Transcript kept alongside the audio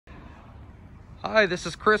Hi, this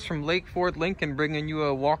is Chris from Lake Ford, Lincoln, bringing you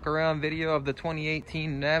a walk-around video of the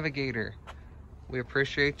 2018 Navigator. We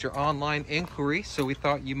appreciate your online inquiry, so we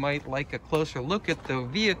thought you might like a closer look at the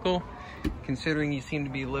vehicle, considering you seem to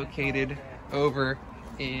be located over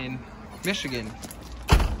in Michigan.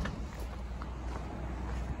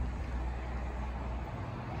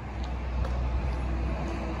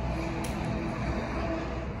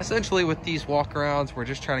 Essentially, with these walk-arounds, we're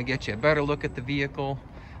just trying to get you a better look at the vehicle.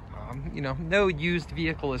 You know, no used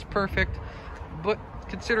vehicle is perfect, but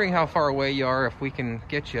considering how far away you are, if we can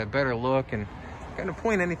get you a better look and kind of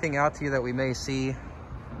point anything out to you that we may see,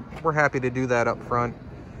 we're happy to do that up front.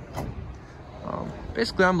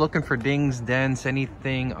 Basically, I'm looking for dings, dents,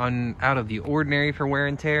 anything out of the ordinary for wear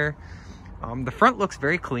and tear. The front looks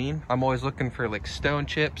very clean. I'm always looking for like stone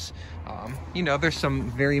chips. You know, there's some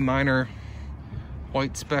very minor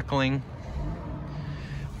white speckling,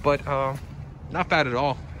 but not bad at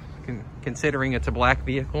all, considering it's a black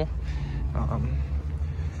vehicle.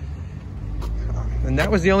 And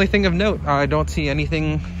that was the only thing of note. I don't see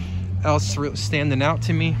anything else standing out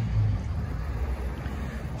to me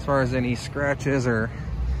as far as any scratches or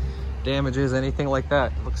damages, anything like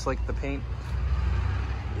that. Looks like the paint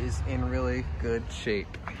is in really good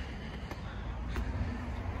shape.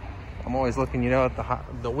 I'm always looking, you know,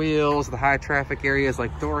 at the wheels, the high traffic areas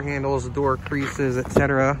like door handles, door creases,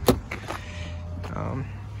 etc.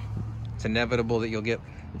 It's inevitable that you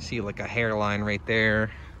see like a hairline right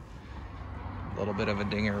there, a little bit of a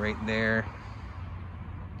dinger right there.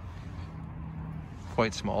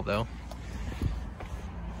 Quite small though.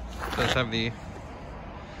 It does have the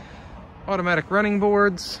automatic running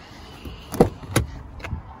boards,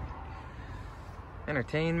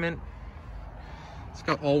 entertainment. It's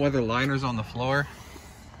got all-weather liners on the floor.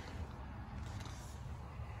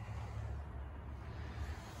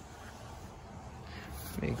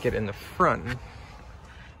 Let me get in the front and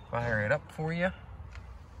fire it up for you.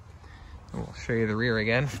 And we'll show you the rear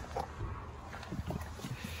again.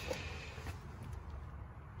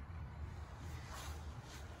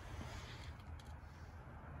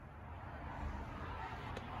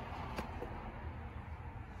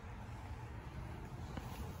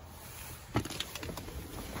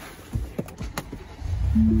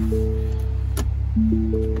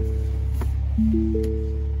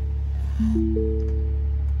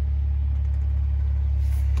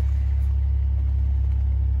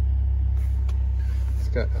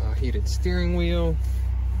 It's got a heated steering wheel.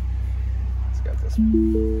 It's got this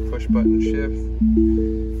push button shift.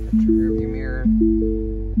 Got your rear view mirror,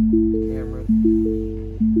 camera.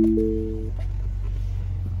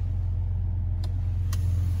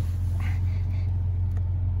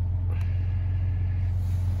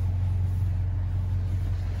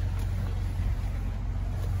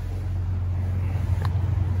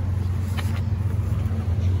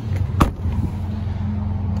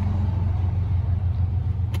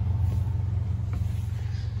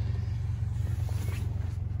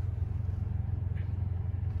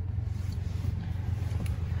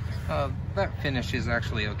 That finish is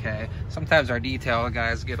actually okay. Sometimes our detail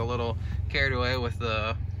guys get a little carried away with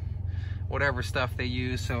the whatever stuff they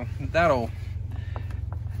use, so that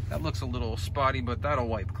looks a little spotty, but that'll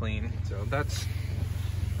wipe clean. So that's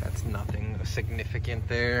nothing significant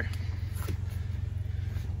there.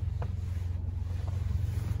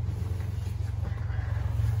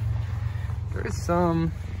 There is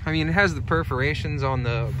some, I mean, it has the perforations on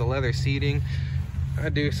the leather seating. I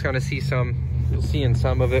do kind of see some, you'll see in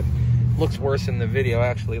some of it. Looks worse in the video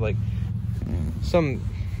actually, like some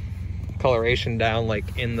coloration down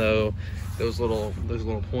like in those little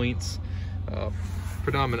points,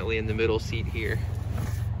 predominantly in the middle seat here.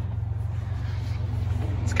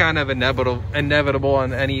 It's kind of inevitable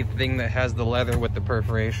on anything that has the leather with the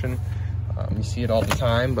perforation. You see it all the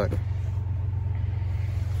time, but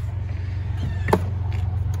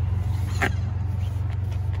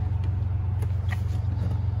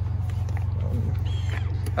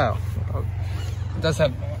it does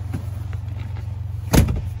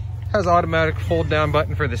has automatic fold down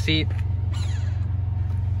button for the seat.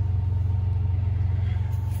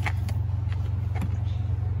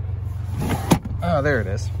 Oh, there it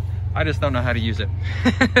is. I just don't know how to use it.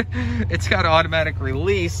 It's got automatic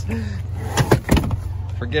release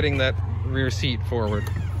for getting that rear seat forward.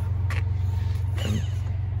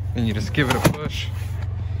 And you just give it a push.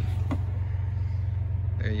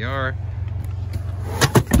 There you are.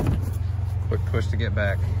 Quick push to get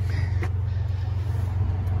back.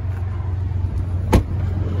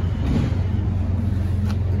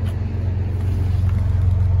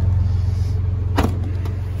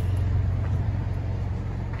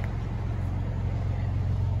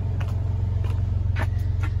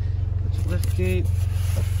 gate.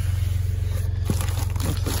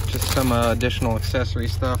 Looks like just some additional accessory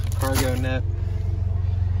stuff. Cargo net.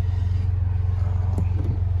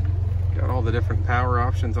 Got all the different power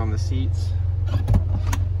options on the seats.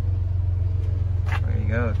 There you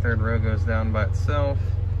go, the third row goes down by itself.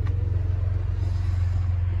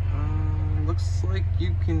 Looks like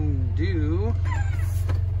you can do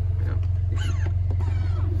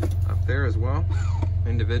up there as well,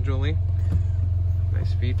 individually.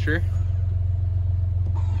 Nice feature.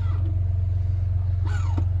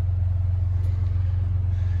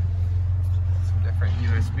 Some different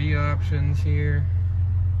USB options here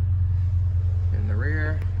in the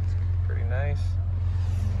rear. It's pretty nice.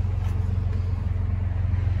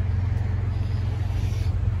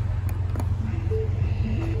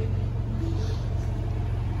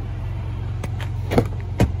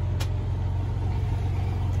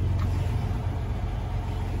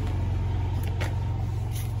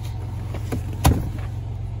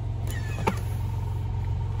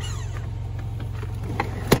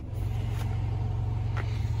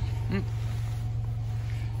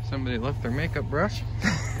 Somebody left their makeup brush.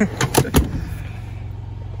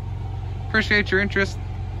 Appreciate your interest.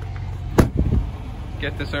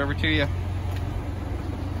 Get this over to you.